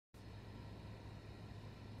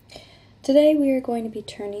Today we are going to be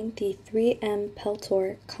turning the 3M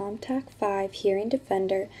Peltor Comtac V Hearing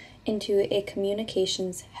Defender into a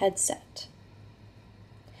communications headset.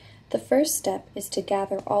 The first step is to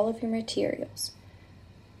gather all of your materials.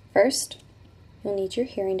 First, you'll need your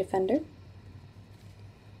hearing defender.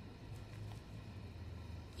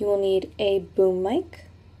 You will need a boom mic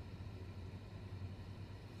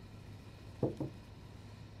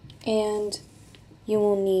and you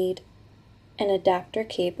will need an adapter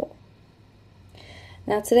cable.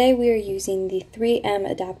 Now today we are using the 3M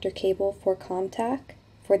adapter cable for Comtac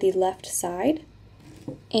for the left side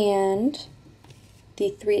and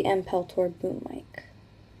the 3M Peltor boom mic.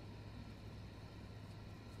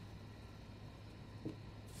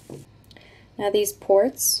 Now these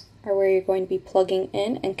ports are where you're going to be plugging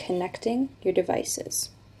in and connecting your devices.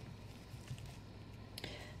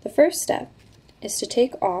 The first step is to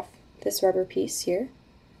take off this rubber piece here.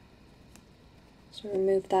 So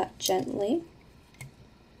remove that gently.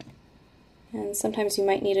 And sometimes you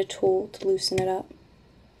might need a tool to loosen it up.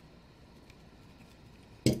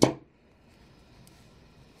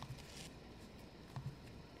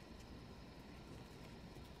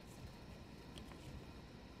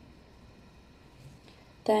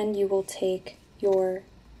 Then you will take your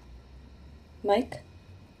mic,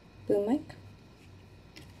 boom mic,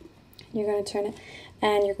 you're going to turn it,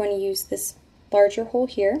 and you're going to use this larger hole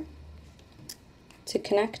here to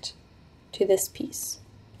connect to this piece.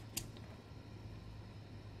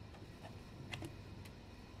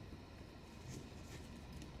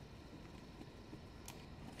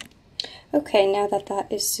 Okay, now that that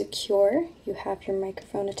is secure, you have your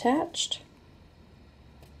microphone attached.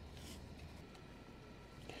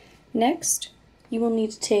 Next, you will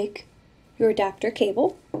need to take your adapter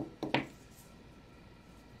cable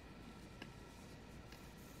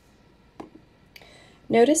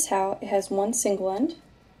Notice how it has one single end,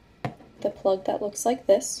 the plug that looks like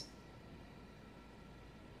this,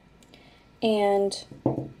 and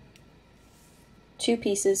two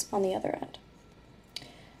pieces on the other end.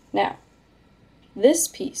 Now, this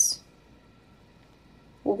piece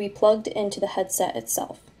will be plugged into the headset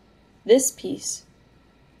itself. This piece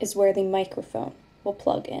is where the microphone will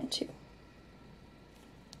plug into.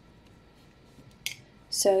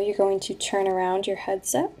 So you're going to turn around your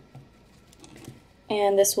headset,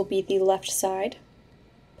 and this will be the left side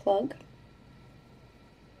plug.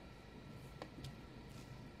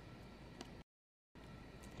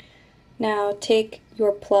 Now take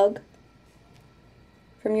your plug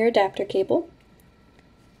from your adapter cable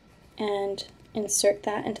and insert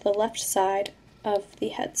that into the left side of the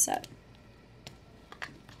headset,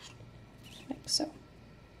 like so.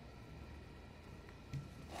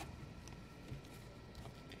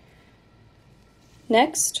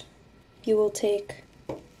 Next, you will take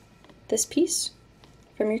this piece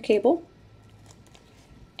from your cable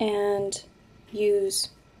and use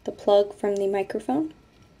the plug from the microphone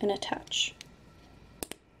and attach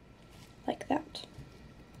like that.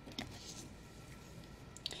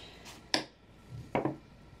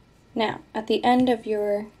 Now, at the end of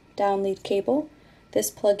your down lead cable, this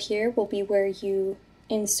plug here will be where you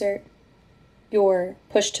insert your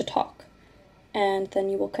push to talk, and then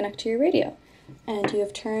you will connect to your radio. And you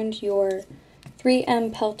have turned your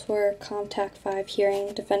 3M Peltor Comtac V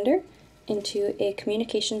Hearing Defender into a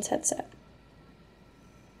communications headset.